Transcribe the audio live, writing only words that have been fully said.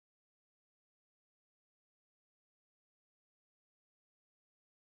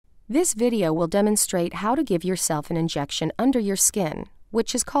This video will demonstrate how to give yourself an injection under your skin,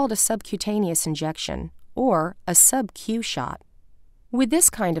 which is called a subcutaneous injection, or a sub-Q shot. With this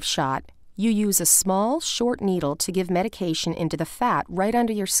kind of shot, you use a small, short needle to give medication into the fat right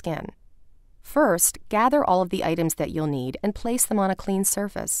under your skin. First, gather all of the items that you'll need and place them on a clean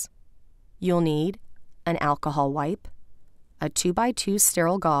surface. You'll need an alcohol wipe, a 2x2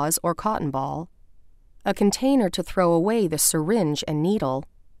 sterile gauze or cotton ball, a container to throw away the syringe and needle,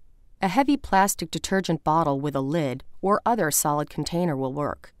 a heavy plastic detergent bottle with a lid or other solid container will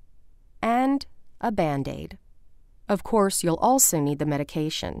work, and a Band-Aid. Of course, you'll also need the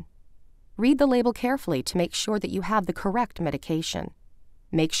medication. Read the label carefully to make sure that you have the correct medication.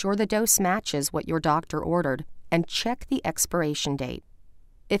 Make sure the dose matches what your doctor ordered, and check the expiration date.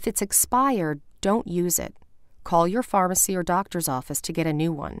 If it's expired, don't use it. Call your pharmacy or doctor's office to get a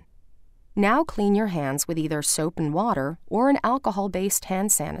new one. Now clean your hands with either soap and water or an alcohol-based hand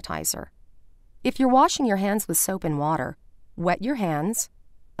sanitizer. If you're washing your hands with soap and water, wet your hands,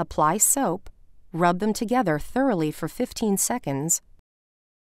 apply soap, rub them together thoroughly for 15 seconds,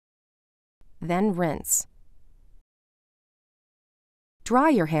 then rinse. Dry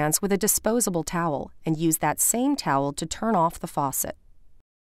your hands with a disposable towel and use that same towel to turn off the faucet.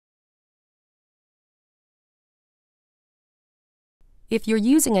 If you're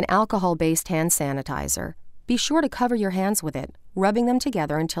using an alcohol-based hand sanitizer, be sure to cover your hands with it, rubbing them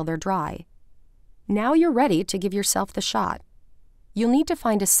together until they're dry. Now you're ready to give yourself the shot. You'll need to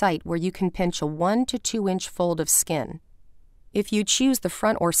find a site where you can pinch a 1 to 2 inch fold of skin. If you choose the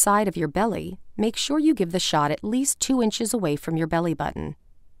front or side of your belly, make sure you give the shot at least 2 inches away from your belly button.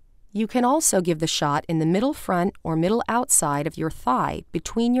 You can also give the shot in the middle front or middle outside of your thigh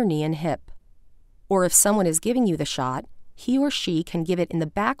between your knee and hip. Or if someone is giving you the shot, he or she can give it in the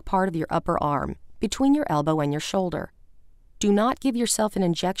back part of your upper arm, between your elbow and your shoulder. Do not give yourself an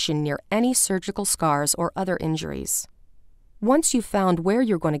injection near any surgical scars or other injuries. Once you've found where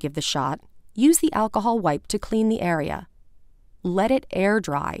you're going to give the shot, use the alcohol wipe to clean the area. Let it air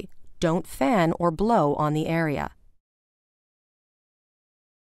dry. Don't fan or blow on the area.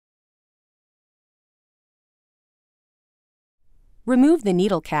 Remove the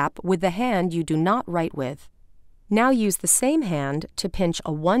needle cap with the hand you do not write with. Now use the same hand to pinch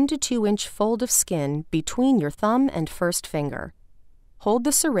a 1 to 2 inch fold of skin between your thumb and first finger. Hold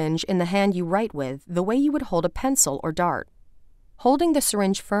the syringe in the hand you write with the way you would hold a pencil or dart. Holding the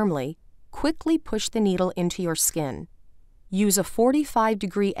syringe firmly, quickly push the needle into your skin. Use a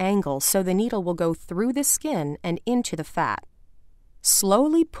 45-degree angle so the needle will go through the skin and into the fat.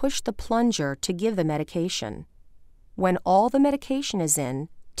 Slowly push the plunger to give the medication. When all the medication is in,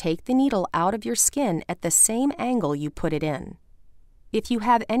 take the needle out of your skin at the same angle you put it in. If you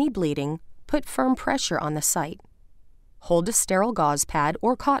have any bleeding, put firm pressure on the site. Hold a sterile gauze pad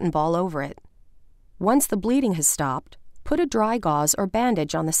or cotton ball over it. Once the bleeding has stopped, put a dry gauze or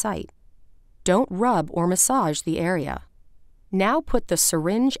bandage on the site. Don't rub or massage the area. Now put the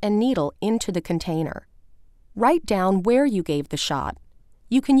syringe and needle into the container. Write down where you gave the shot.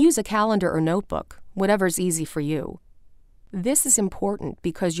 You can use a calendar or notebook, whatever's easy for you. This is important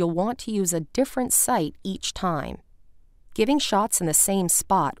because you'll want to use a different site each time. Giving shots in the same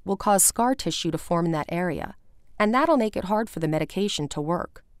spot will cause scar tissue to form in that area, and that'll make it hard for the medication to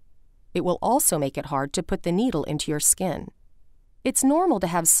work. It will also make it hard to put the needle into your skin. It's normal to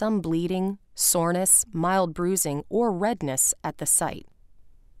have some bleeding, soreness, mild bruising, or redness at the site.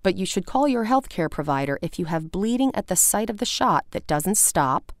 But you should call your healthcare provider if you have bleeding at the site of the shot that doesn't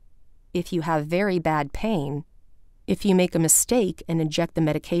stop, if you have very bad pain, if you make a mistake and inject the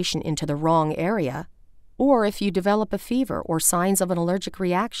medication into the wrong area, or if you develop a fever or signs of an allergic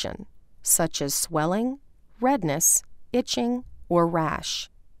reaction, such as swelling, redness, itching, or rash.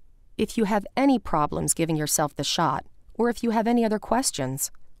 If you have any problems giving yourself the shot, or if you have any other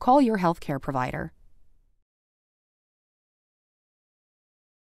questions, call your healthcare provider.